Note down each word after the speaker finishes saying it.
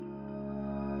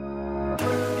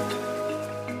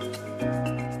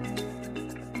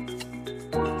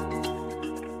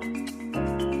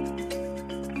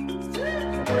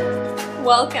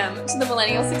Welcome to the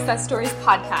Millennial Success Stories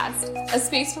podcast, a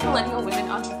space for millennial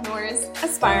women entrepreneurs,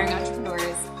 aspiring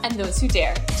entrepreneurs, and those who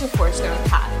dare to forge their own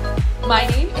path. My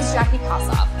name is Jackie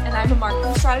Kossoff, and I'm a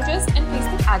marketing strategist and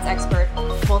Facebook ads expert,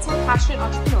 multi-passionate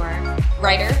entrepreneur,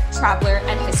 writer, traveler,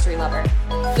 and history lover.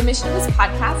 The mission of this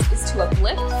podcast is to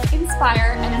uplift,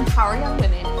 inspire, and empower young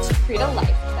women to create a life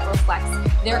that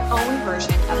reflects their own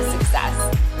version of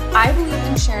success. I believe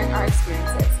in sharing our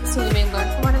experiences so we may learn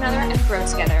from one another and grow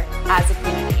together as a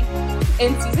community.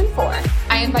 In Season 4,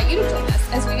 I invite you to join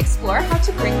us as we explore how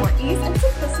to bring more ease and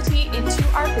simplicity into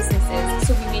our businesses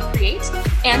so we may create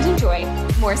and enjoy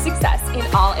more success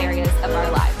in all areas of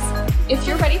our lives. If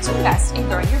you're ready to invest in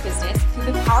growing your business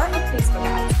through the power of Facebook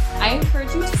ads, I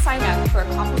encourage you to sign up for a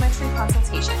complimentary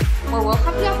consultation where we'll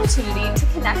have the opportunity to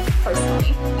connect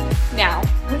personally. Now,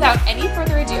 without any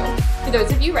further ado, for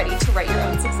those of you ready to write your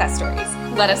own success stories,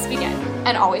 let us begin.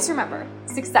 And always remember,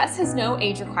 success has no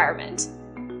age requirement.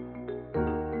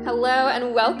 Hello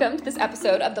and welcome to this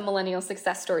episode of the Millennial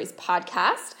Success Stories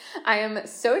podcast. I am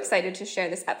so excited to share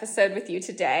this episode with you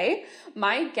today.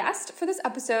 My guest for this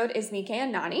episode is Nike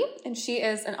Anani, and she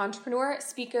is an entrepreneur,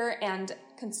 speaker, and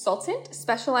consultant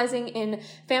specializing in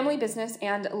family business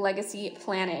and legacy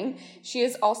planning. She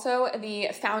is also the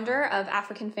founder of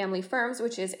African Family Firms,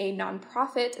 which is a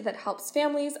nonprofit that helps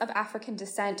families of African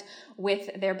descent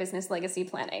with their business legacy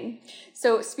planning.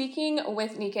 So speaking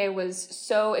with Nike was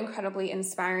so incredibly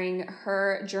inspiring.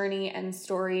 Her journey and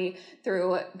story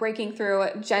through breaking through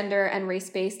gender and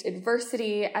race-based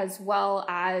adversity, as well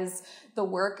as the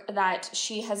work that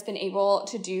she has been able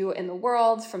to do in the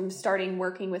world, from starting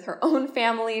working with her own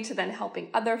family to then helping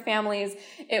other families.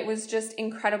 It was just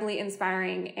incredibly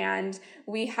inspiring. And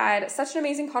we had such an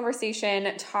amazing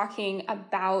conversation talking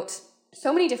about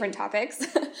so many different topics.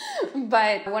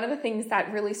 But one of the things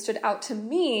that really stood out to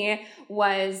me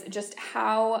was just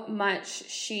how much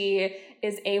she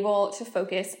is able to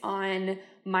focus on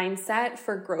mindset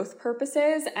for growth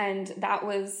purposes. And that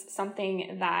was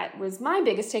something that was my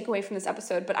biggest takeaway from this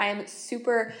episode, but I am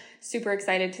super, super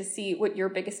excited to see what your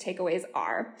biggest takeaways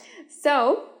are.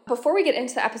 So before we get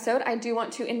into the episode, I do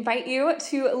want to invite you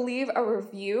to leave a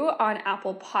review on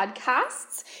Apple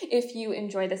Podcasts if you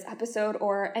enjoy this episode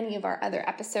or any of our other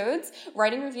episodes.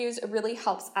 Writing reviews really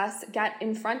helps us get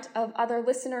in front of other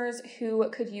listeners who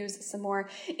could use some more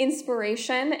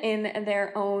inspiration in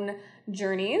their own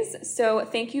journeys. So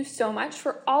thank you so much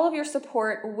for all of your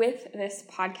support with this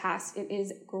podcast. It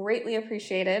is greatly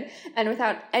appreciated. And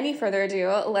without any further ado,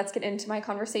 let's get into my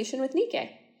conversation with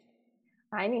Nike.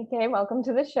 Hi, Nike. Welcome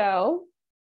to the show.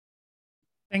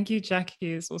 Thank you,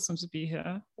 Jackie. It's awesome to be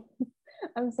here.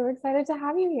 I'm so excited to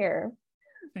have you here.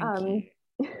 Thank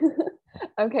you.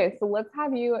 Okay, so let's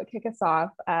have you kick us off.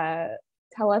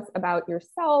 Tell us about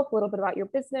yourself, a little bit about your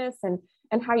business, and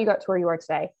how you got to where you are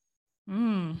today.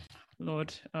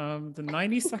 Lord, the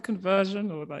 90-second version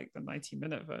or like the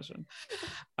 90-minute version.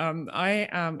 I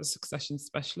am a succession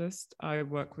specialist. I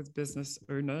work with business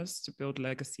owners to build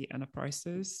legacy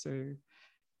enterprises. So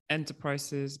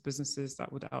enterprises, businesses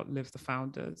that would outlive the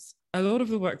founders. A lot of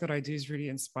the work that I do is really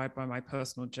inspired by my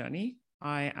personal journey.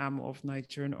 I am of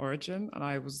Nigerian origin,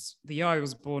 and the year I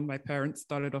was born, my parents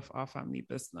started off our family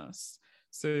business.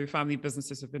 So family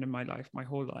businesses have been in my life, my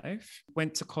whole life.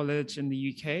 Went to college in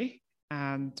the UK,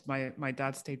 and my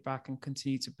dad stayed back and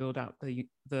continued to build out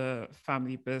the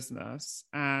family business,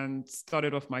 and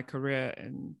started off my career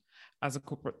as a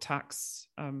corporate tax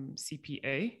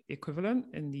CPA equivalent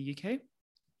in the UK,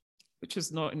 which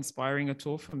is not inspiring at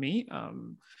all for me.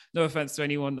 No offense to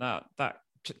anyone that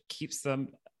keeps them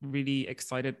really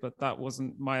excited, but that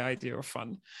wasn't my idea of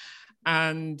fun.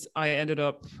 And I ended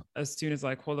up, as soon as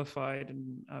I qualified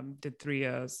and did 3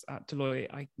 years at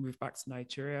Deloitte, I moved back to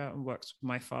Nigeria and worked with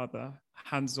my father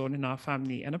hands-on in our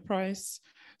family enterprise.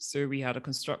 So we had a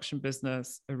construction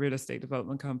business, a real estate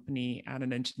development company, and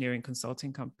an engineering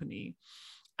consulting company.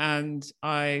 And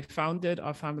I founded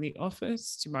our family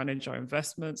office to manage our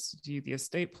investments, to do the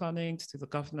estate planning, to do the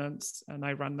governance. And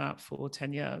I ran that for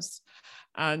 10 years.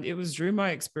 And it was during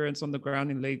my experience on the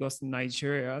ground in Lagos and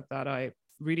Nigeria that I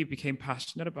really became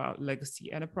passionate about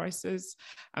legacy enterprises,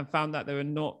 and found that there were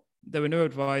no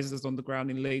advisors on the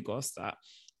ground in Lagos that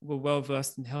were well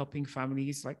versed in helping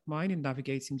families like mine in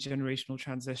navigating generational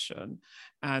transition.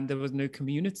 And there was no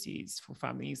communities for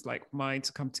families like mine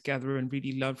to come together and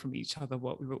really learn from each other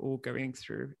what we were all going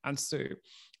through. And so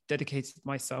dedicated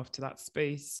myself to that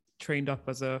space, trained up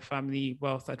as a family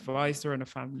wealth advisor and a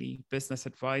family business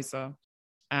advisor.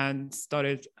 and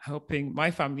started helping my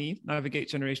family navigate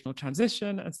generational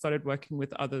transition and started working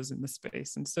with others in the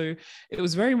space. And so it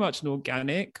was very much an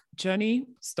organic journey.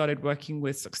 Started working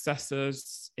with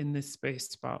successors in this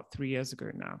space about 3 years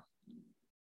ago now.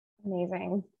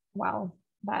 Amazing. Wow.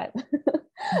 That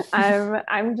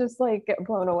I'm just like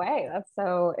blown away.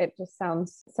 It just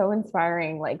sounds so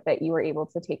inspiring, like that you were able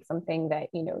to take something that,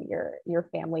 you know, your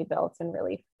family built and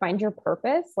really find your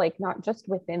purpose, like not just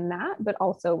within that, but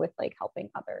also with like helping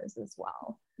others as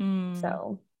well.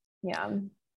 So yeah,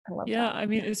 I love that. I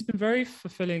mean, it's been very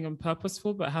fulfilling and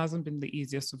purposeful, but hasn't been the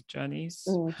easiest of journeys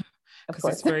because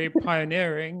it's very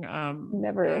pioneering.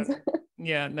 Never is.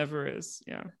 Never is.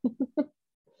 Yeah.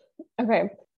 Okay.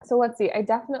 So let's see. I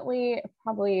definitely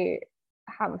probably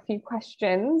have a few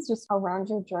questions just around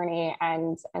your journey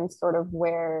and sort of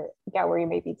where you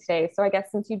may be today. So I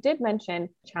guess since you did mention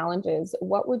challenges,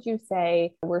 what would you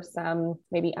say were some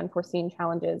maybe unforeseen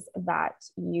challenges that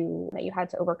you had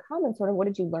to overcome, and sort of what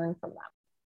did you learn from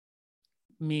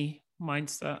them?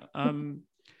 Mindset.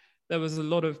 There was a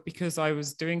lot of, because I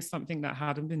was doing something that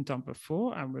hadn't been done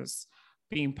before and was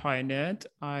being pioneered,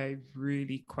 I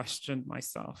really questioned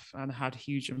myself and had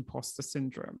huge imposter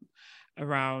syndrome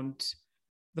around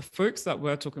the folks that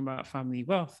were talking about family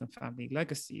wealth and family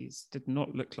legacies did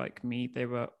not look like me. They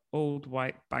were old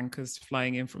white bankers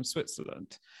flying in from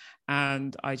Switzerland.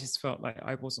 And I just felt like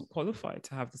I wasn't qualified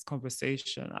to have this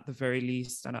conversation at the very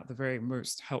least, and at the very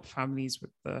most help families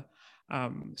with the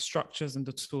structures and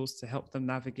the tools to help them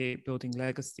navigate building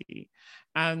legacy.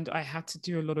 And I had to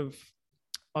do a lot of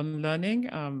unlearning.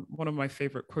 One of my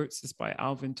favorite quotes is by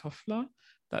Alvin Toffler,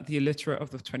 that the illiterate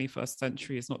of the 21st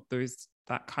century is not those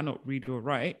that cannot read or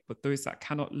write, but those that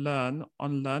cannot learn,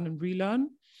 unlearn, and relearn.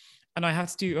 And I had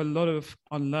to do a lot of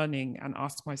unlearning and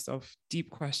ask myself deep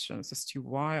questions as to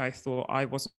why I thought I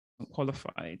wasn't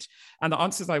qualified. And the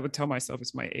answers I would tell myself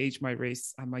is my age, my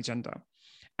race, and my gender.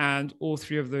 And all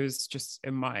three of those, just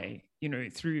in my,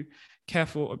 through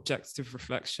careful objective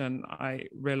reflection, I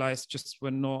realized just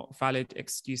were not valid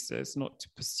excuses not to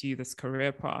pursue this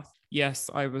career path.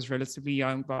 Yes, I was relatively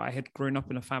young, but I had grown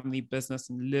up in a family business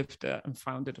and lived it and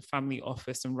founded a family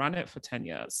office and ran it for 10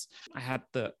 years. I had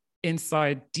the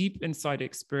deep inside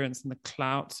experience and the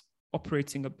clout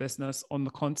operating a business on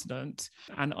the continent,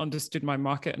 and understood my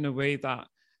market in a way that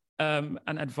an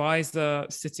advisor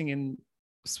sitting in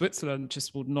Switzerland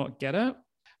just would not get it.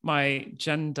 My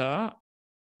gender,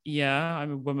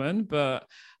 I'm a woman, but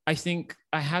I think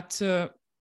I had to.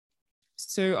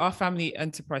 So our family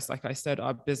enterprise, like I said,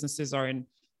 our businesses are in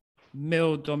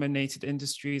male-dominated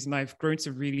industries, and I've grown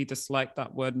to really dislike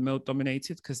that word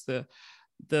male-dominated, because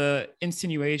the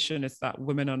insinuation is that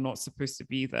women are not supposed to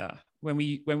be there. When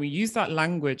we use that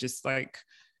language, it's like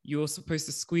you're supposed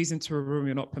to squeeze into a room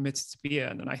you're not permitted to be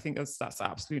in, and I think that's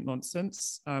absolute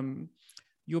nonsense.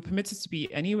 You're permitted to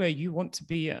be anywhere you want to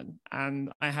be in.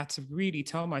 And I had to really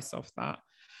tell myself that.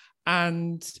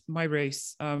 And my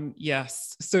race,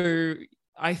 yes. So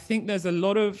I think there's a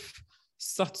lot of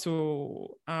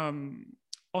subtle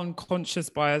unconscious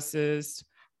biases,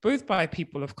 both by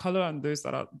people of color and those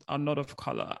that are not of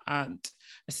color, and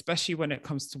especially when it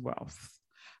comes to wealth.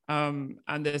 And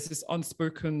there's this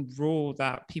unspoken rule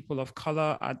that people of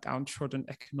color are downtrodden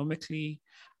economically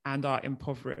and are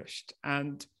impoverished.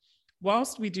 And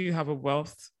whilst we do have a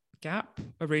wealth gap,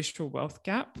 a racial wealth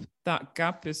gap, that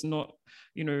gap is not,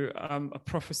 a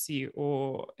prophecy,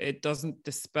 or it doesn't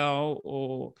dispel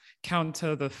or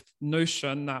counter the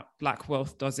notion that Black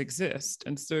wealth does exist.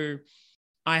 And so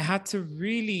I had to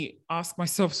really ask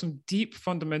myself some deep,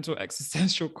 fundamental,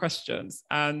 existential questions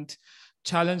and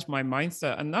challenge my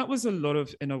mindset. And that was a lot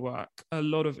of inner work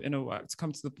to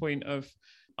come to the point of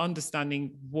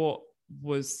understanding what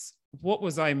was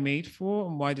I made for,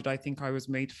 and why did I think I was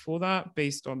made for that,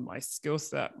 based on my skill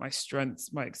set, my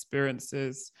strengths, my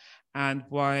experiences, and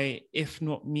why, if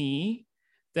not me,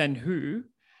 then who?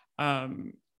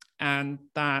 And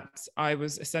that I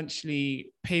was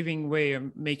essentially paving way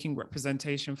and making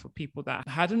representation for people that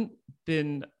hadn't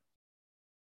been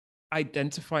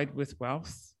identified with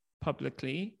wealth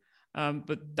publicly,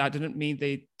 but that didn't mean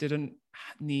they didn't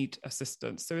need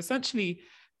assistance. So essentially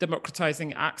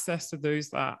democratizing access to those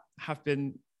that have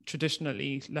been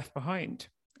traditionally left behind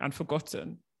and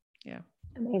forgotten. Yeah.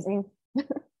 Amazing.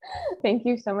 Thank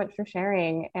you so much for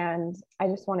sharing. And I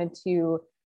just wanted to,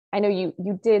 I know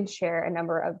you did share a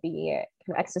number of the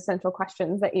kind of existential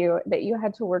questions that you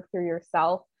had to work through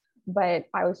yourself, but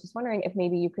I was just wondering if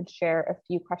maybe you could share a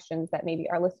few questions that maybe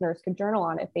our listeners could journal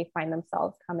on if they find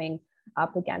themselves coming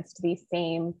up against these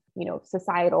same,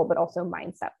 societal, but also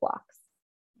mindset blocks.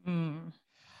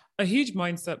 a huge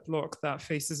mindset block that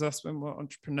faces us when we're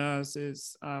entrepreneurs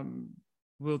is,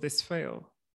 will this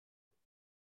fail?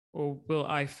 Or will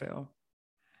I fail?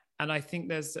 And I think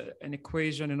there's an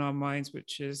equation in our minds,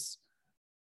 which is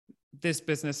this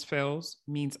business fails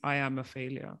means I am a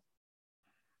failure.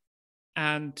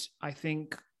 And I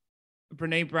think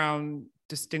Brené Brown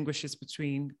distinguishes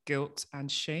between guilt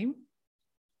and shame.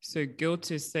 So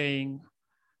guilt is saying,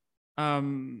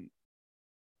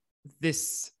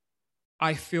 this,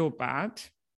 I feel bad,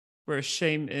 whereas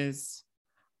shame is,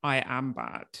 I am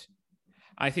bad.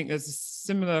 I think there's a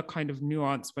similar kind of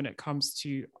nuance when it comes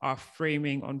to our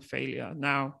framing on failure.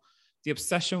 Now, the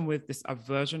obsession with this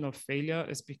aversion of failure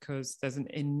is because there's an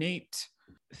innate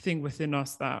thing within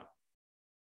us that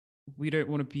we don't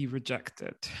want to be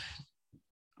rejected,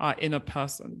 our inner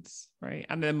persons, right?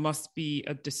 And there must be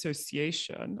a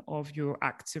dissociation of your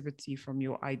activity from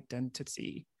your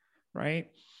identity, right?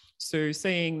 So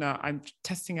saying that I'm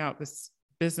testing out this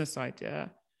business idea,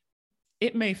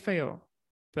 it may fail,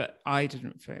 but I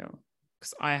didn't fail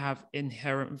because I have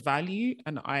inherent value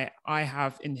and I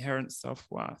have inherent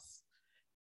self-worth.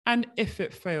 And if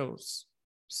it fails,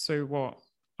 so what?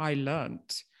 I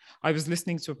learned. I was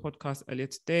listening to a podcast earlier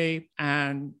today,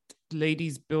 and the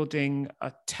lady's building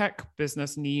a tech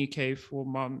business in the UK for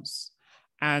mums.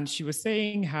 And she was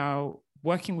saying how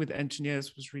working with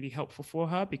engineers was really helpful for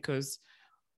her, because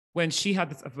when she had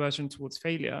this aversion towards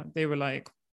failure, they were like,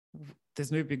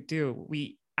 there's no big deal.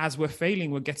 As we're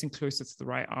failing, we're getting closer to the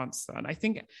right answer. And I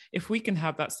think if we can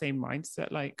have that same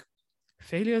mindset, like,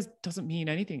 failure doesn't mean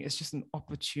anything. It's just an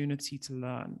opportunity to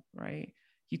learn, right?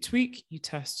 You tweak, you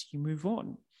test, you move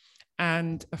on.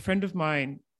 And a friend of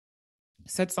mine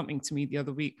said something to me the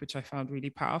other week, which I found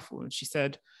really powerful. And she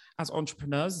said, as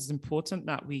entrepreneurs, it's important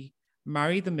that we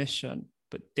marry the mission,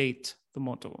 but date the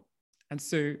model. And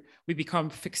so we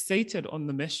become fixated on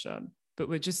the mission, but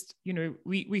we're just,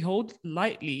 we hold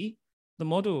lightly the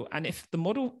model. And if the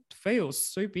model fails,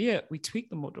 so be it. We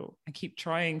tweak the model and keep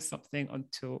trying something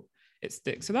until it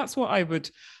sticks. So that's what I would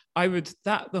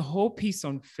the whole piece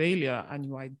on failure and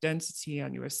your identity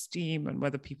and your esteem and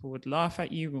whether people would laugh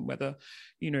at you and whether,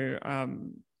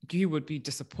 you would be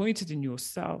disappointed in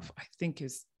yourself, I think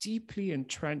is deeply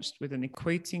entrenched within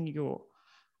equating your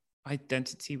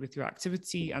identity with your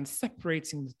activity and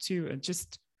separating the two and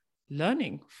just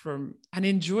learning from and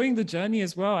enjoying the journey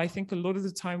as well. I think a lot of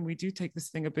the time we do take this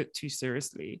thing a bit too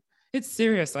seriously. It's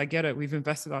serious. I get it. We've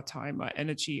invested our time, our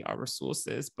energy, our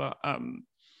resources, but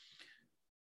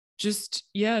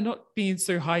not being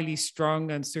so highly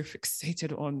strung and so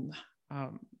fixated on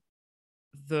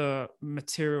the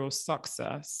material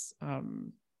success,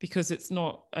 because it's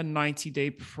not a 90-day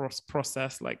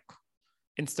process like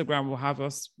Instagram will have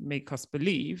us make us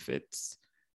believe. It's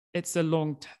a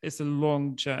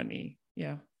long journey.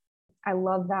 Yeah. I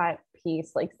love that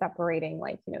piece, like separating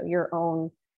your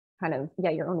own kind of,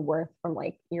 your own worth from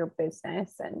like your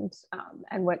business and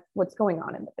what's going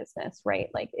on in the business, right?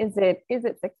 Like, is it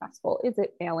successful? Is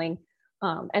it failing?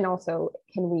 And also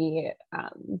can we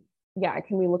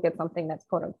look at something that's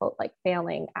quote unquote like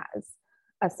failing as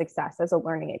a success, as a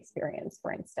learning experience,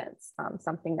 for instance,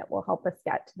 something that will help us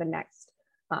get to the next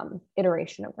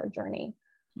iteration of our journey.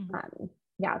 Mm-hmm.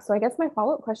 So I guess my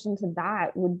follow-up question to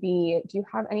that would be, do you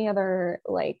have any other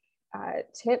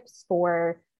tips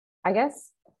for, I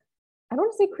guess, I don't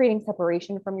want to say creating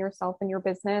separation from yourself and your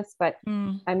business, but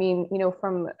I mean,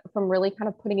 from really kind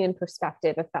of putting it in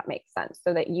perspective, if that makes sense,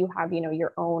 so that you have,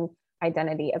 your own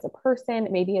identity as a person,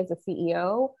 maybe as a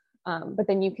CEO, but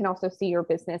then you can also see your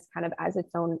business kind of as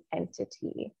its own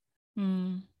entity.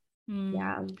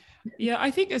 Yeah,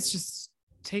 I think it's just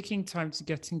taking time to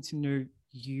getting to know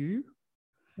you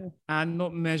and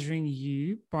not measuring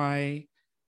you by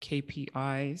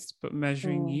KPIs, but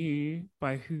measuring you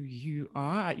by who you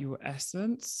are at your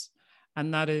essence.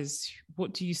 And that is,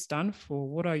 what do you stand for?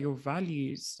 What are your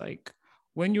values? Like,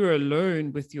 when you're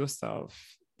alone with yourself,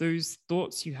 those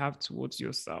thoughts you have towards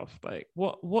yourself, like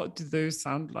what do those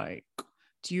sound like?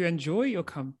 Do you enjoy your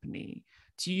company?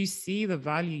 Do you see the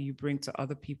value you bring to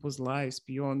other people's lives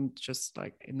beyond just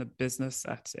like in the business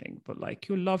setting, but like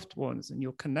your loved ones and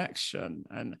your connection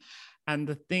and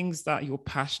the things that you're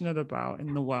passionate about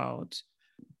in the world?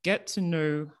 Get to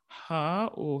know her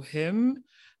or him,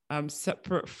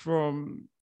 separate from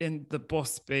in the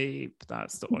boss babe,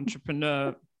 that's the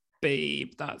entrepreneur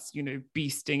babe, that's,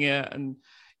 beasting it and,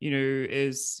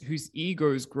 whose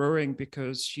ego is growing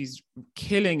because she's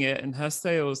killing it in her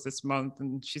sales this month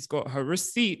and she's got her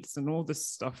receipts and all this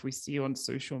stuff we see on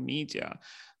social media.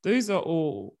 Those are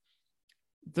all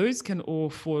those can all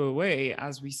fall away,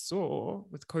 as we saw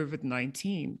with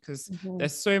COVID-19, because Mm-hmm.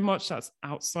 there's so much that's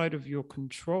outside of your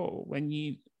control when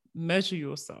you measure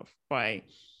yourself by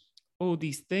all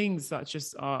these things that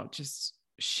just are just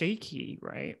shaky,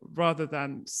 right? Rather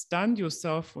than stand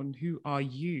yourself on who are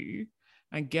you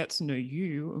and get to know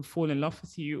you and fall in love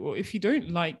with you. Or if you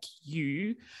don't like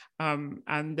you,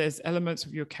 and there's elements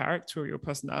of your character or your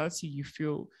personality you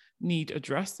feel need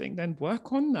addressing, then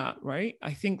work on that, right?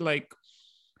 I think like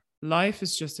life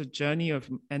is just a journey of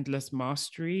endless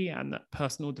mastery and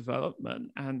personal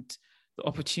development, and the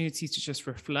opportunity to just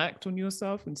reflect on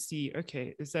yourself and see,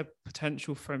 okay, is there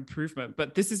potential for improvement?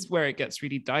 But this is where it gets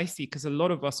really dicey, because a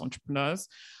lot of us entrepreneurs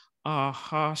are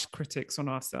harsh critics on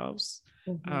ourselves.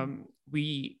 Mm-hmm.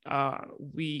 We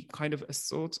kind of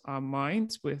assault our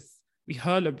minds with, we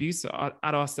hurl abuse at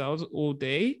ourselves all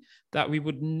day that we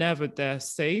would never dare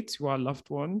say to our loved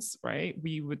ones, right?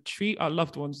 We would treat our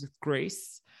loved ones with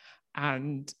grace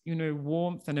and, you know,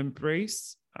 warmth and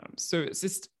embrace. So it's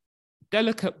this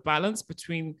delicate balance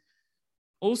between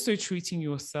also treating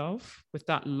yourself with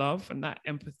that love and that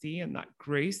empathy and that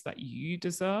grace that you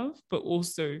deserve, but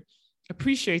also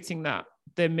appreciating that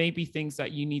there may be things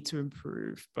that you need to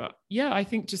improve. But yeah, I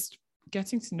think just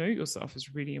getting to know yourself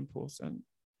is really important.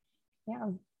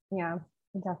 Yeah,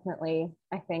 definitely.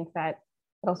 I think that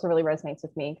it also really resonates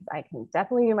with me because I can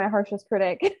definitely be my harshest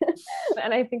critic.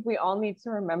 And I think we all need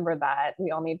to remember that.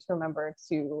 We all need to remember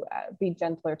to be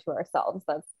gentler to ourselves.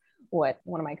 That's what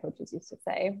one of my coaches used to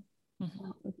say.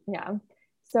 Mm-hmm. Yeah.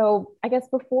 So I guess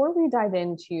before we dive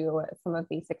into some of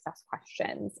the success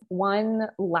questions, one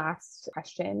last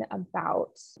question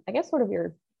about, I guess, sort of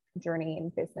your journey in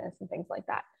business and things like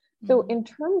that. So in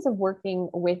terms of working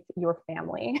with your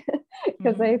family,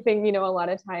 because I think, you know, a lot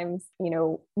of times, you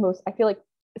know, I feel like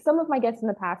some of my guests in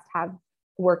the past have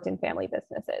worked in family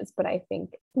businesses, but I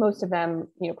think most of them,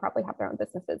 you know, probably have their own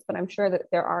businesses, but I'm sure that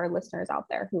there are listeners out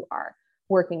there who are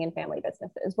working in family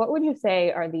businesses. What would you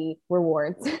say are the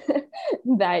rewards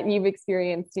that you've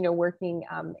experienced, you know, working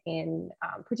in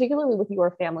particularly with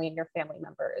your family and your family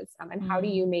members? And how do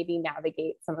you maybe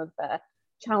navigate some of the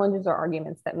challenges or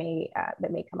arguments that may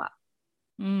come up?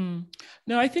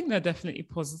 No, I think there are definitely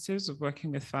positives of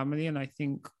working with family. And I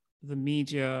think the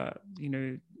media, you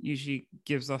know, usually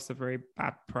gives us a very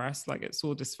bad press, like it's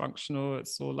all dysfunctional,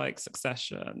 it's all like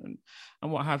Succession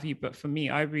and what have you. But for me,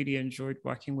 I really enjoyed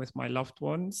working with my loved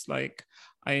ones. Like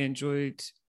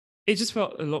it just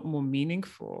felt a lot more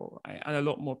meaningful and a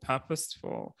lot more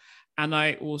purposeful. And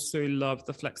I also love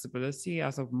the flexibility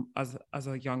as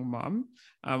a young mom.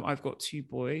 I've got 2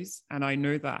 boys, and I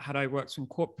know that had I worked in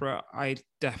corporate, I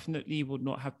definitely would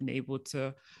not have been able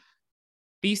to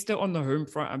be still on the home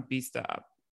front and be still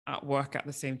at work at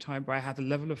the same time. But I had a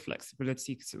level of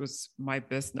flexibility because it was my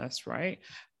business, right?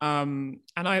 And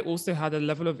I also had a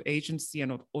level of agency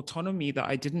and autonomy that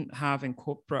I didn't have in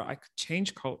corporate. I could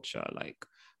change culture. Like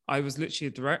I was literally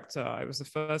a director. I was the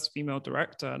first female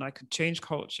director, and I could change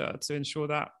culture to ensure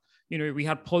that, you know, we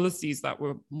had policies that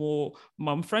were more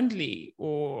mom friendly,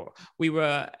 or we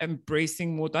were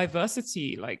embracing more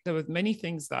diversity. Like there were many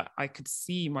things that I could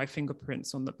see my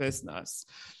fingerprints on the business.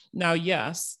 Now,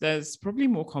 yes, there's probably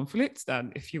more conflict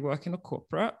than if you work in a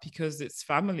corporate because it's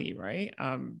family, right?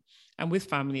 And with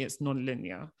family, it's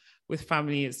non-linear. With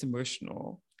family, it's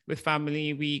emotional. With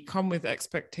family, we come with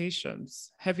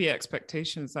expectations, heavy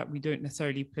expectations that we don't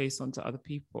necessarily place onto other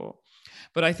people.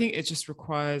 But I think it just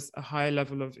requires a higher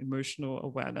level of emotional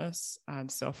awareness and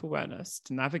self-awareness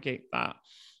to navigate that.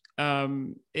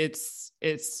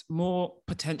 It's more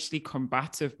potentially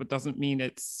combative, but doesn't mean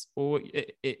it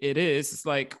is. It's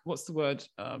like, what's the word?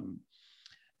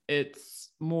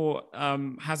 It's more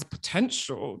has a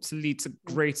potential to lead to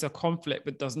greater conflict,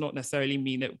 but does not necessarily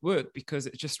mean it would, because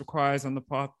it just requires on the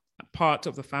part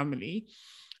of the family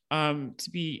to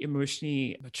be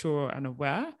emotionally mature and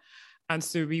aware. And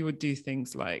so we would do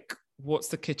things like, what's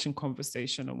the kitchen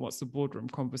conversation and what's the boardroom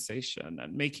conversation,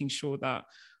 and making sure that,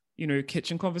 you know,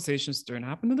 kitchen conversations don't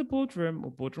happen in the boardroom,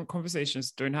 or boardroom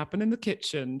conversations don't happen in the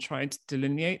kitchen, trying to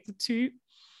delineate the two.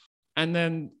 And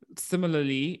then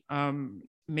similarly,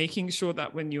 making sure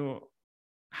that when you're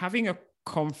having a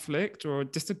conflict or a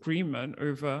disagreement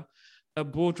over a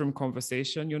boardroom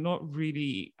conversation, you're not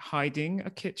really hiding a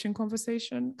kitchen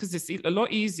conversation, because it's a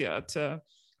lot easier to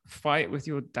fight with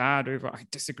your dad over, I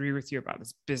disagree with you about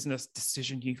this business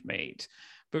decision you've made.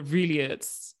 But really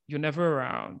it's, you're never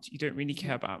around, you don't really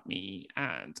care about me,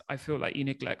 and I feel like you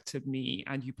neglected me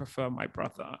and you prefer my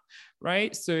brother,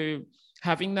 right? So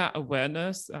having that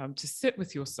awareness to sit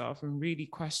with yourself and really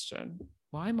question,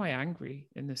 why am I angry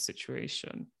in this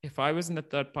situation? If I was in a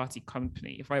third party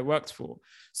company, if I worked for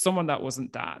someone that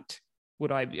wasn't Dad,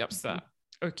 would I be upset?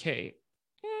 Okay,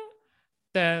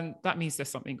 then that means there's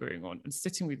something going on. And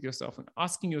sitting with yourself and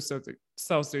asking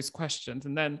yourselves those questions,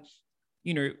 and then,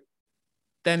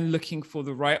 then looking for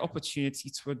the right opportunity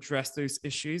to address those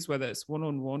issues, whether it's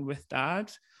one-on-one with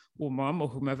Dad or mum or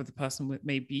whomever the person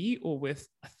may be, or with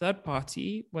a third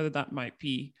party, whether that might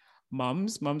be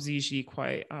mums. Mums are usually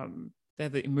quite, they're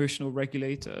the emotional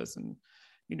regulators and,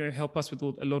 help us with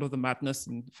a lot of the madness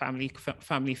in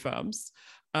family firms,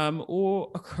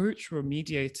 or a coach or a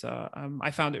mediator.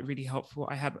 I found it really helpful.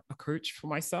 I had a coach for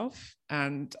myself,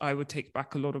 and I would take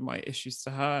back a lot of my issues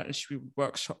to her, and she would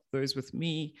workshop those with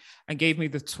me and gave me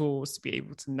the tools to be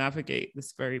able to navigate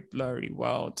this very blurry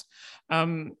world.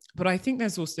 But I think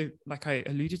there's also, like I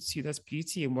alluded to, there's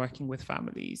beauty in working with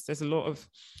families. There's a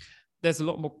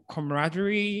lot more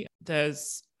camaraderie.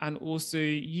 And also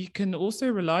you can also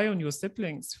rely on your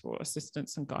siblings for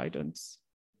assistance and guidance.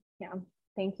 Yeah.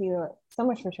 Thank you so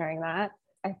much for sharing that.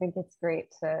 I think it's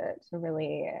great to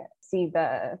really see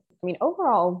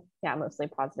overall, mostly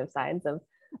positive sides of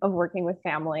working with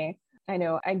family. I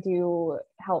know I do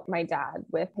help my dad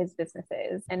with his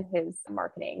businesses and his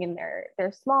marketing, and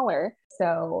they're smaller.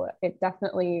 So it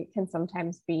definitely can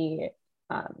sometimes be,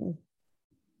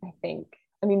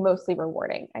 mostly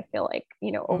rewarding, I feel like,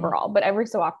 overall, but every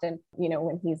so often,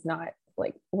 when he's not,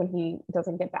 like when he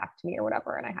doesn't get back to me or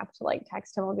whatever, and I have to like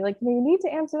text him, I'll be like, you need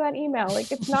to answer that email.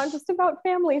 Like, it's not just about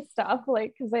family stuff.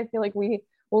 Like, cause I feel like we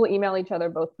will email each other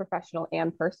both professional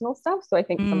and personal stuff. So I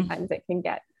think sometimes it can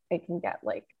get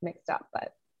like mixed up,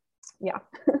 but yeah.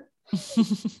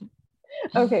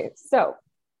 Okay. So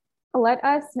let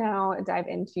us now dive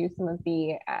into some of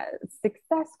the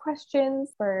success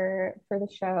questions for the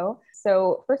show.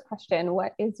 So first question,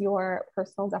 what is your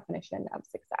personal definition of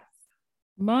success?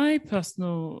 My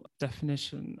personal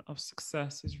definition of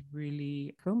success is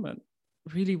really fulfillment,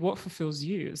 really what fulfills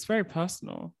you. It's very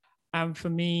personal. And for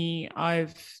me,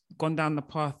 I've gone down the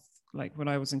path, like when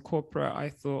I was in corporate, I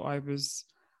thought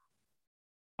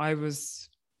I was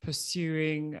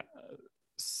pursuing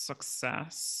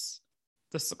success,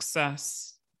 the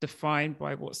success defined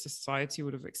by what society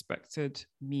would have expected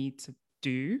me to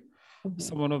do.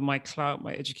 Someone of my clout,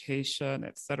 my education,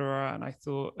 etc. And I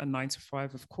thought a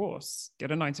 9-to-5, of course, get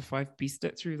a 9-to-5, beast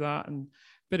it through that.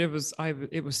 But it was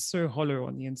so hollow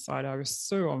on the inside. I was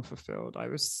so unfulfilled. I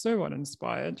was so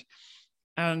uninspired.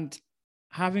 And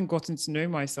having gotten to know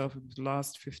myself over the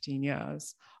last 15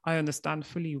 years, I understand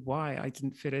fully why I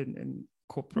didn't fit in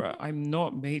corporate. I'm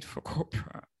not made for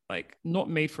corporate. Like, not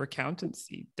made for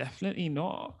accountancy, definitely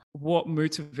not. What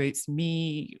motivates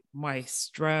me, my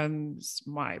strengths,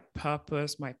 my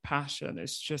purpose, my passion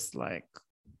is just like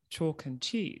chalk and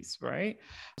cheese, right?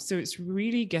 So it's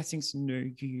really getting to know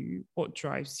you, what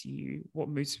drives you,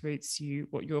 what motivates you,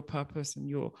 what your purpose and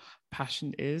your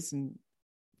passion is, and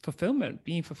fulfillment,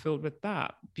 being fulfilled with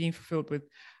that, being fulfilled with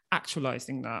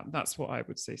actualizing that. That's what I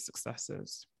would say success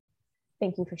is.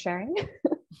 Thank you for sharing.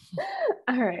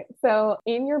 All right. So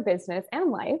in your business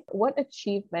and life, what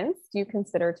achievements do you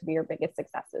consider to be your biggest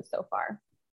successes so far?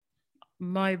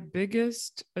 My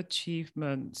biggest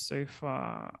achievement so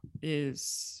far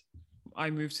is I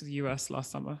moved to the US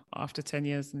last summer after 10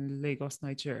 years in Lagos,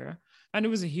 Nigeria. And it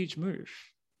was a huge move.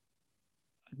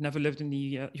 I'd never lived in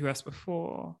the US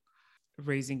before.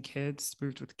 Raising kids,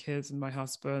 moved with kids and my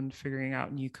husband, figuring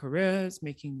out new careers,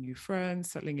 making new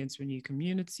friends, settling into a new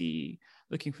community,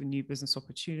 looking for new business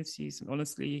opportunities. And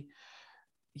honestly,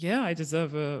 I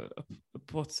deserve a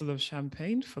bottle of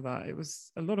champagne for that. It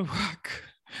was a lot of work.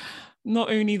 Not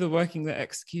only the work in the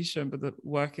execution, but the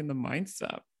work in the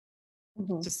mindset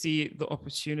to see the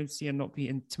opportunity and not be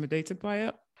intimidated by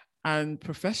it. And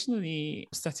professionally,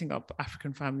 setting up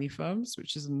African Family Firms,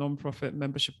 which is a nonprofit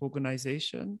membership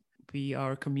organization. We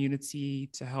are a community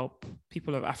to help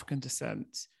people of African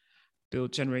descent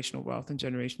build generational wealth and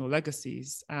generational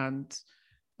legacies. And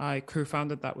I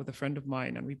co-founded that with a friend of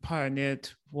mine, and we pioneered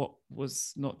what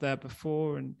was not there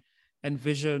before and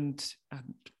envisioned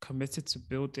and committed to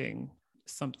building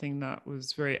something that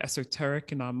was very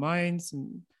esoteric in our minds,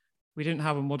 and we didn't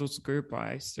have a model to go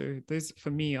by. So those,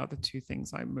 for me, are the two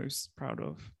things I'm most proud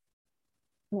of.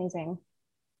 Amazing.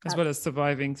 As well as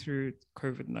surviving through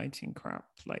COVID-19 crap,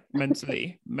 like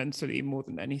mentally more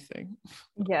than anything.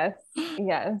 Yes.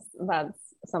 That's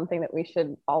something that we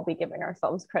should all be giving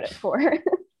ourselves credit for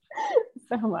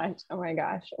so much. Oh my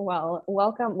gosh. Well,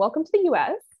 welcome to the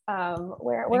US.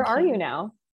 Where are you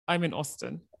now? I'm in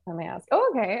Austin. Let me ask.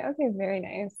 Oh, okay. Very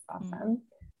nice. Awesome.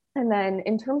 And then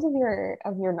in terms of your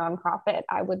nonprofit,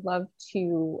 I would love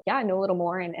to know a little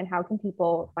more, and how can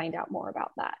people find out more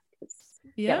about that?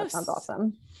 That sounds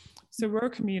awesome. So we're a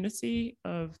community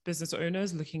of business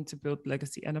owners looking to build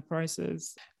legacy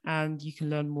enterprises, and you can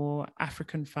learn more at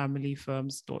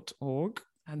africanfamilyfirms.org,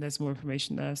 and there's more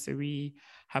information there. So we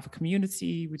have a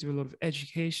community, we do a lot of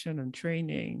education and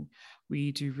training,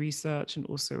 we do research and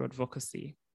also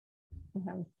advocacy.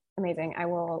 Okay. Amazing.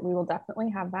 We will definitely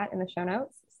have that in the show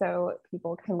notes so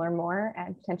people can learn more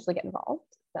and potentially get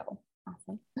involved. So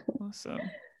awesome.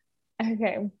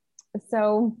 Okay.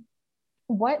 So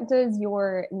what does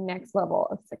your next level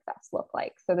of success look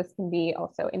like? So this can be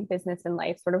also in business and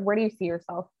life, sort of where do you see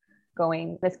yourself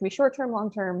going? This can be short-term,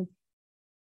 long-term,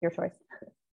 your choice.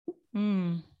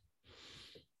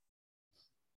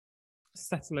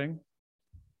 Settling,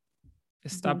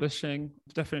 establishing,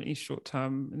 definitely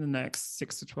short-term in the next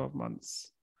 6 to 12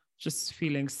 months, just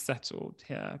feeling settled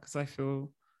here because I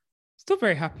feel still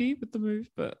very happy with the move,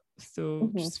 but still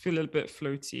just feel a little bit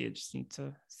floaty. I just need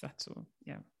to settle.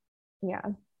 Yeah.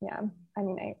 I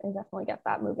mean, I definitely get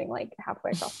that. Moving like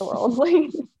halfway across the world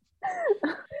like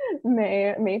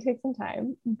may take some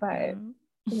time, but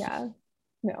no,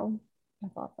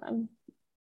 that's awesome.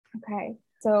 Okay,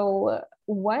 so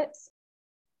what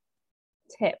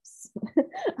tips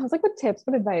I was like, what tips,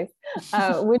 what advice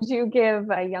would you give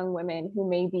young women who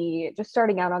may be just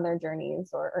starting out on their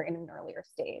journeys or in an earlier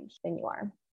stage than you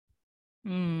are?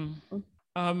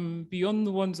 Beyond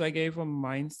the ones I gave on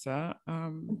mindset,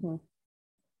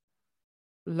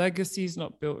 legacy is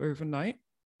not built overnight.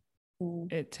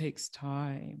 It takes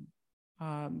time.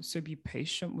 So be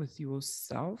patient with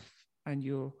yourself and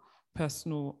your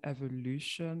personal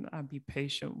evolution, and be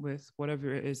patient with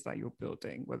whatever it is that you're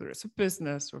building, whether it's a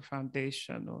business or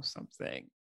foundation or something.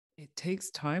 It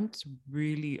takes time to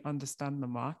really understand the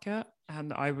market.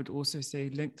 And I would also say,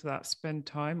 linked to that, spend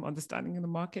time understanding the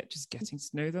market, just getting to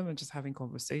know them and just having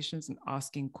conversations and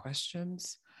asking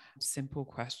questions, simple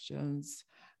questions,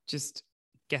 just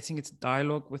getting into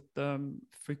dialogue with them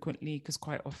frequently, because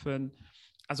quite often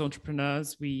as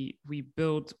entrepreneurs, we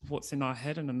build what's in our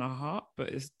head and in our heart, but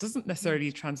it doesn't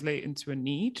necessarily translate into a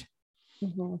need.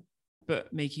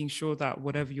 But making sure that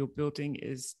whatever you're building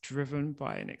is driven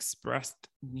by an expressed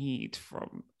need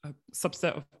from a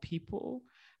subset of people,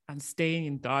 and staying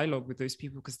in dialogue with those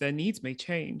people because their needs may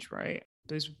change, right?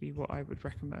 Those would be what I would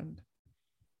recommend.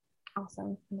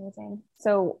 Awesome. Amazing.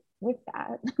 So with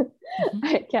that,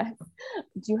 I guess,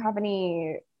 do you have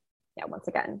any, once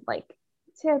again, like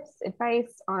tips,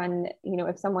 advice on,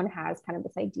 if someone has kind of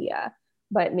this idea,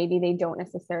 but maybe they don't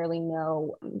necessarily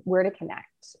know where to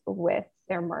connect with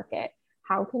their market?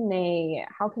 How can they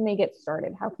get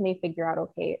started? How can they figure out,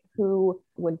 okay, who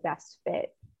would best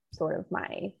fit sort of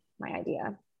my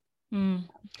idea?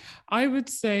 I would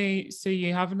say, so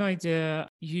you have an idea,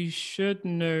 you should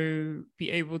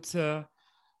be able to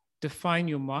define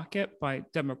your market by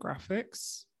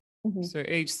demographics. So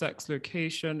age, sex,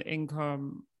 location,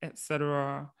 income,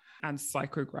 etc., and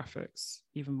psychographics,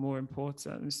 even more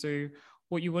important. So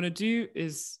what you want to do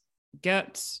is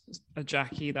get a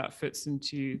Jackie that fits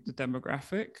into the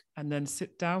demographic, and then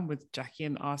sit down with Jackie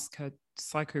and ask her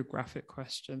psychographic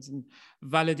questions and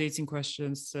validating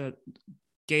questions to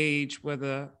gauge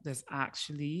whether there's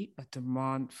actually a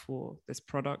demand for this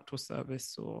product or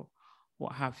service or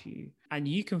what have you. And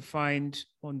you can find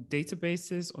on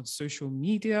databases, on social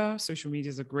media. Social media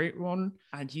is a great one.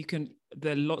 And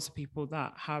there are lots of people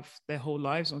that have their whole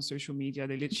lives on social media.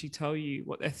 They literally tell you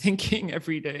what they're thinking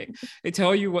every day. They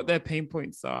tell you what their pain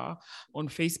points are. On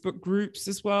Facebook groups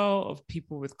as well, of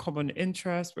people with common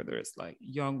interests, whether it's like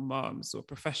young moms or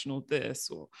professional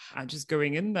this, and just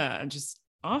going in there and just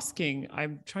asking,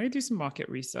 I'm trying to do some market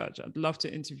research. I'd love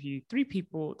to interview 3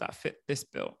 people that fit this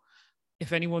bill.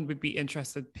 If anyone would be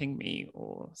interested, ping me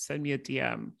or send me a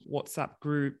DM. WhatsApp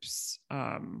groups.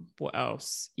 What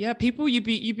else? Yeah, people, you'd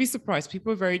be surprised.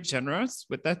 People are very generous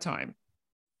with their time.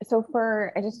 So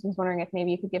I just was wondering if maybe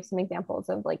you could give some examples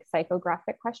of like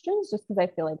psychographic questions, just because I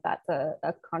feel like that's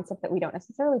a concept that we don't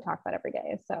necessarily talk about every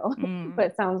day. So, but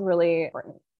it sounds really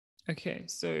important. Okay,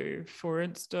 so for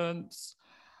instance,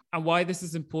 and why this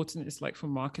is important is like for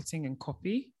marketing and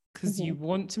copy, because you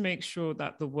want to make sure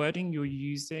that the wording you're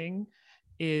using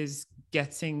is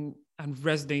getting and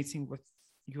resonating with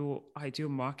your ideal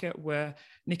market, where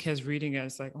Nick is reading it,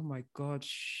 it's like, oh my God,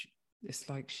 it's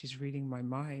like she's reading my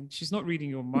mind. She's not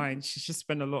reading your mind. She's just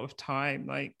spent a lot of time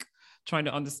like trying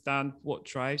to understand what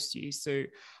drives you. So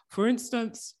for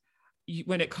instance,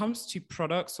 when it comes to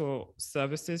products or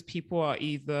services, people are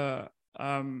either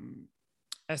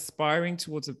aspiring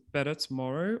towards a better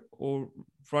tomorrow or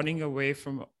running away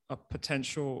from a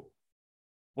potential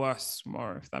worse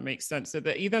tomorrow, if that makes sense. So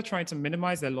they're either trying to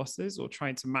minimize their losses or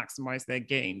trying to maximize their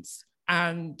gains.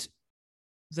 And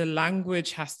the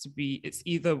language has to be, it's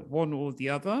either one or the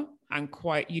other. And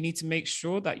you need to make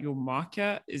sure that your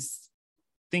market is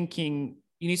thinking,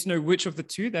 you need to know which of the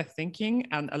two they're thinking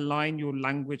and align your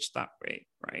language that way,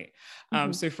 right?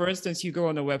 So for instance, you go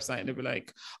on a website and they'll be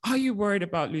like, are you worried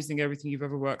about losing everything you've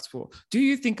ever worked for? Do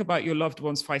you think about your loved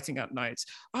ones fighting at night?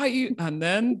 Are you? And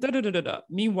then da-da-da-da-da.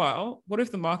 Meanwhile, what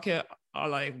if the market are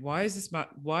like, why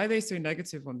are they so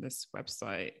negative on this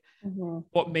website?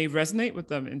 What may resonate with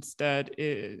them instead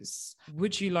is,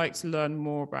 would you like to learn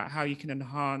more about how you can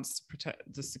enhance, protect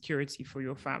the security for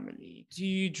your family? Do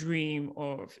you dream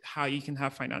of how you can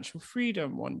have financial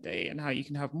freedom one day and how you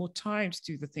can have more time to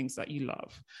do the things that you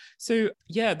love? So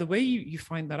yeah, the way you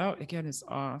find that out again is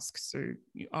ask. So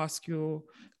you ask your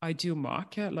ideal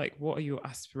market, like, what are your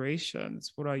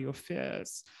aspirations? What are your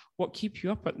fears? What keep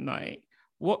you up at night?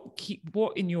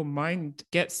 What in your mind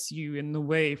gets you in the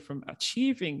way from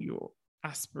achieving your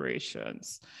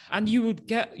aspirations? And you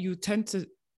tend to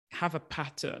have a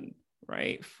pattern,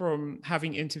 right? From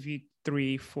having interviewed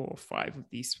 3, 4, 5 of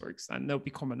these folks, and there'll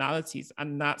be commonalities.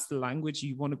 And that's the language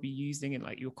you want to be using in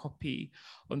like your copy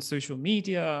on social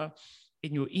media,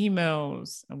 in your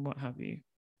emails, and what have you.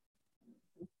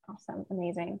 Awesome.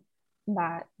 Amazing.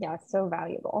 That, yeah, it's so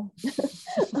valuable.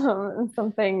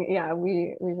 Something, yeah,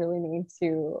 we really need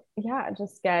to,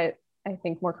 just get, I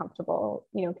think, more comfortable,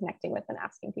 connecting with and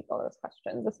asking people those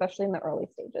questions, especially in the early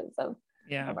stages of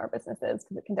our businesses,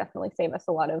 because it can definitely save us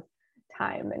a lot of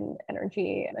time and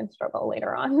energy and struggle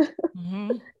later on.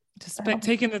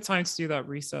 Taking the time to do that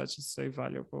research is so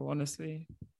valuable, honestly.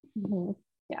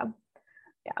 Yeah.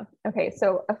 Okay.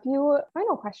 So a few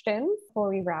final questions before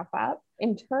we wrap up.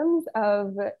 In terms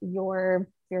of your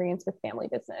experience with family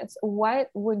business, what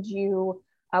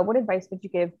advice would you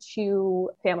give to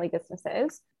family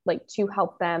businesses, like to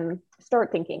help them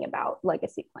start thinking about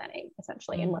legacy planning,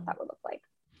 essentially, and what that would look like?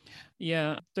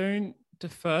 Yeah. Don't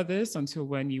defer this until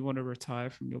when you want to retire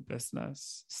from your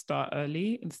business. Start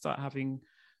early and start having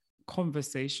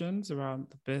conversations around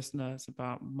the business,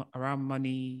 around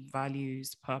money,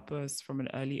 values, purpose from an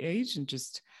early age. And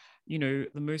just, the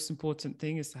most important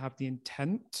thing is to have the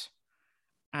intent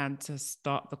and to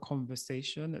start the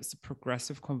conversation. It's a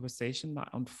progressive conversation that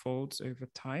unfolds over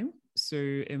time. So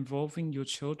involving your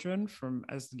children from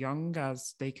as young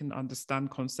as they can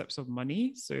understand concepts of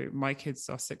money. So my kids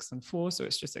are 6 and 4. So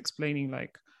it's just explaining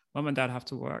like, mom and dad have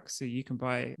to work so you can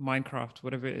buy Minecraft,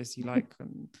 whatever it is you like,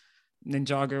 and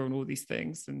Ninjago and all these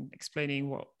things, and explaining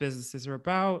what businesses are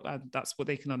about. And that's what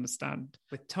they can understand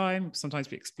with time.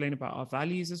 Sometimes we explain about our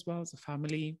values as well as a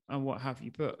family and what have you.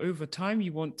 But over time,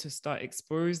 you want to start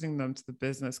exposing them to the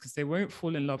business because they won't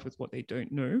fall in love with what they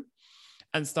don't know,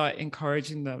 and start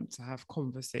encouraging them to have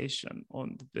conversation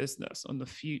on the business, on the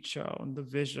future, on the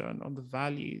vision, on the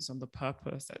values, on the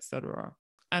purpose, etc.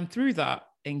 And through that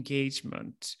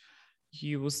engagement,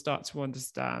 you will start to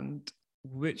understand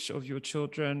which of your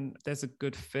children there's a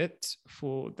good fit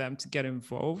for them to get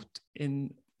involved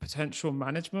in potential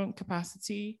management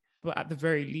capacity. But at the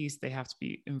very least, they have to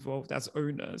be involved as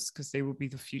owners because they will be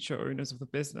the future owners of the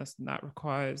business. And that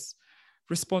requires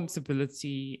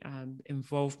responsibility and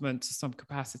involvement to some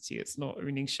capacity. It's not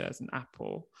owning shares in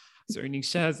Apple. It's owning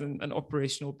shares in an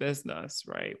operational business,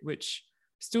 right? Which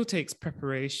still takes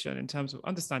preparation in terms of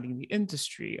understanding the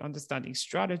industry, understanding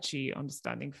strategy,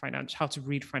 understanding how to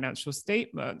read financial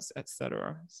statements,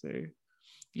 etc. So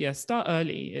yeah, start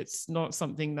early. It's not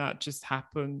something that just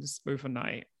happens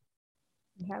overnight.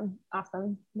 Yeah,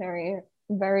 awesome. Very,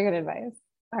 very good advice.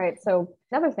 All right. So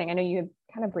another thing, I know you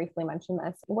kind of briefly mentioned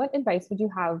this. What advice would you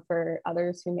have for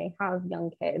others who may have young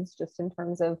kids, just in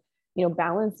terms of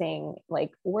balancing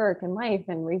like work and life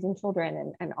and raising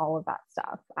children and all of that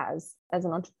stuff as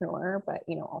an entrepreneur, but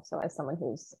also as someone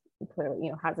who's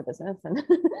clearly has a business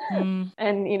and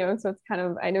and so it's kind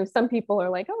of, I know some people are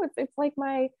like, oh, it's like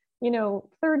my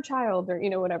third child or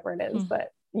whatever it is,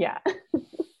 but yeah.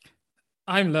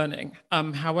 I'm learning.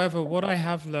 However, what I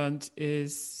have learned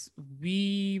is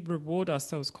we reward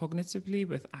ourselves cognitively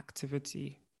with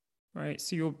activity. Right.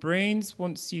 So your brains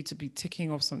wants you to be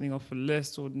ticking off something off a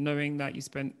list or knowing that you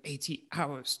spent 80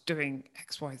 hours doing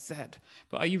X, Y, Z.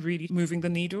 But are you really moving the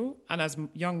needle? And as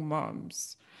young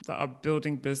moms that are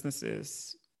building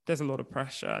businesses, there's a lot of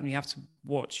pressure and you have to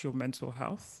watch your mental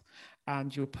health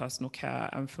and your personal care.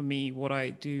 And for me, what I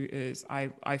do is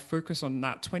I focus on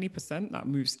that 20% that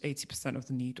moves 80% of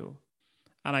the needle.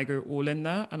 And I go all in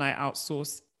there and I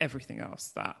outsource everything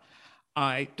else that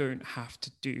I don't have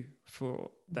to do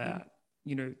for that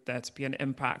there to be an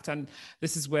impact. And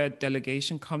this is where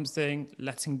delegation comes in,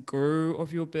 letting go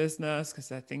of your business, because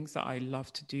there are things that I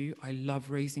love to do. I love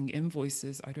raising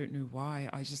invoices. I don't know why.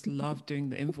 I just love doing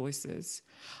the invoices.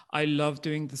 I love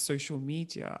doing the social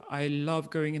media. I love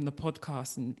going in the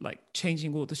podcast and like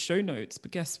changing all the show notes.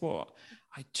 But guess what?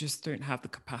 I just don't have the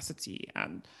capacity.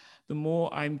 And the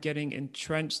more I'm getting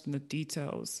entrenched in the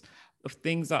details of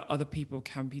things that other people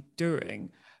can be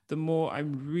doing, the more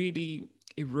I'm really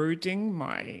eroding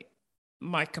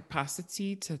my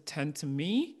capacity to tend to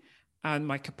me and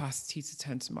my capacity to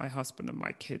tend to my husband and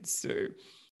my kids. So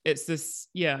it's this,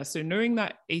 so knowing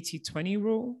that 80-20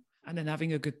 rule, and then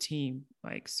having a good team,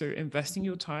 so investing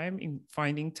your time in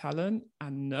finding talent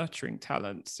and nurturing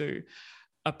talent. So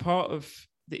a part of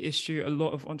the issue, a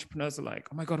lot of entrepreneurs are like,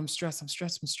 oh my God, I'm stressed.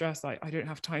 Like, I don't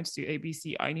have time to do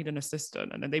ABC. I need an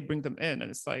assistant. And then they bring them in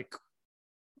and it's like,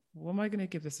 what am I going to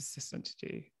give this assistant to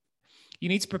do? You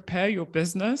need to prepare your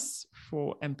business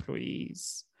for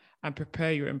employees and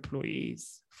prepare your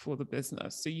employees for the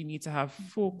business. So you need to have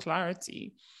full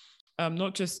clarity,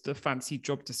 not just the fancy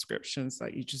job descriptions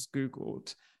that you just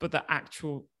Googled, but the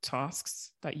actual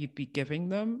tasks that you'd be giving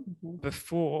them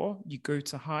before you go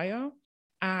to hire,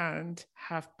 and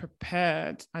have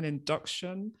prepared an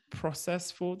induction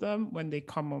process for them when they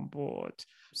come on board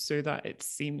so that it's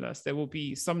seamless. There will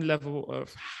be some level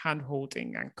of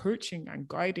hand-holding and coaching and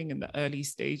guiding in the early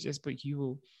stages, but you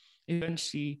will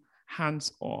eventually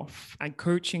hands off and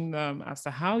coaching them as to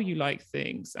how you like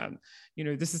things. And,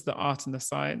 this is the art and the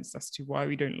science as to why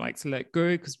we don't like to let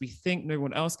go, because we think no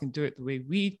one else can do it the way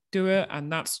we do it.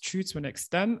 And that's true to an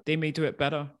extent. They may do it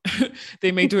better.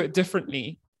 They may do it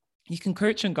differently. You can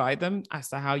coach and guide them as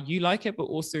to how you like it, but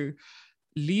also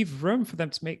leave room for them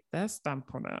to make their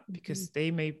stamp on it, because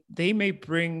they may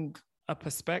bring a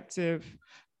perspective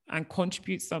and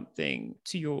contribute something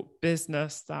to your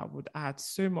business that would add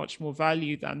so much more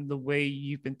value than the way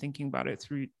you've been thinking about it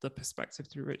through the perspective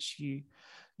through which you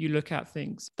look at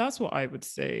things. That's what I would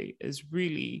say is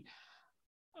really,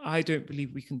 I don't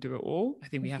believe we can do it all. I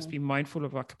think we have to be mindful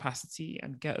of our capacity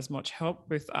and get as much help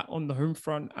both on the home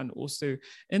front and also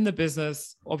in the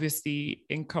business. Obviously,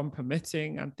 income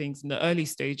permitting and things in the early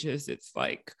stages, it's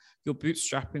like you're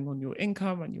bootstrapping on your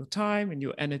income and your time and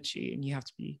your energy, and you have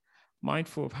to be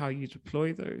mindful of how you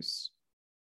deploy those.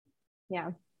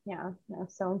 No,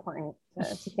 so important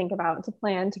to think about, to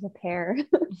plan, to prepare,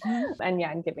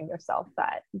 and giving yourself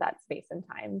that space and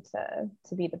time to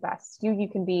be the best you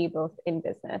can be, both in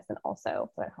business and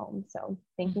also at home. So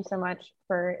thank you so much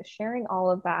for sharing all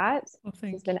of that.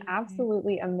 It's been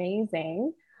absolutely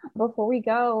amazing. Before we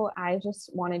go, I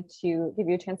just wanted to give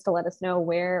you a chance to let us know,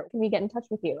 where can we get in touch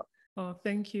with you? Oh,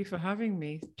 thank you for having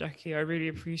me, Jackie. I really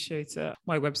appreciate it.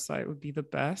 My website would be the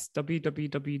best,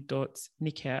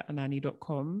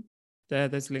 www.nikeanani.com.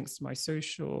 There's links to my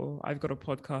social. I've got a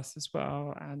podcast as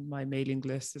well, and my mailing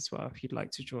list as well, if you'd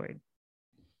like to join.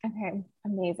 Okay,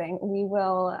 amazing. We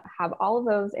will have all of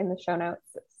those in the show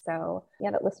notes, so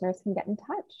that listeners can get in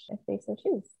touch if they so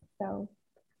choose. So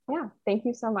thank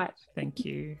you so much. Thank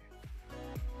you.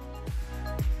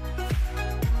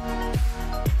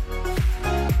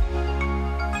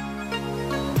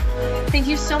 Thank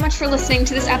you so much for listening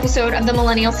to this episode of the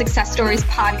Millennial Success Stories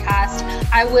podcast.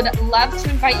 I would love to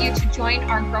invite you to join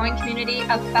our growing community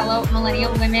of fellow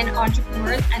millennial women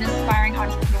entrepreneurs and aspiring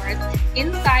entrepreneurs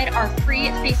inside our free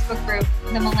Facebook group,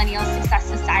 the Millennial Success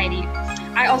Society.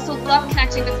 I also love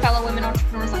connecting with fellow women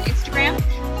entrepreneurs on Instagram.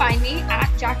 Find me at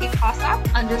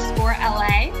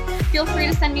JackieKossoff_LA. Feel free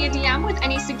to send me a DM with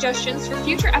any suggestions for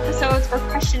future episodes or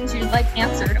questions you'd like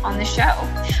answered on the show.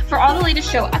 For all the latest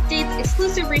show updates,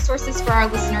 exclusive resources for our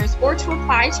listeners, or to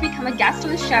apply to become a guest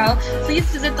on the show, please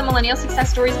visit the Millennial Success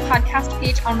Stories podcast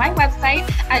page on my website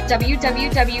at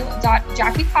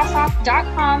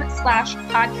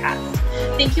www.JackieKossoff.com/podcast.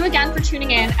 Thank you again for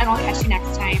tuning in, and I'll catch you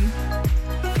next time.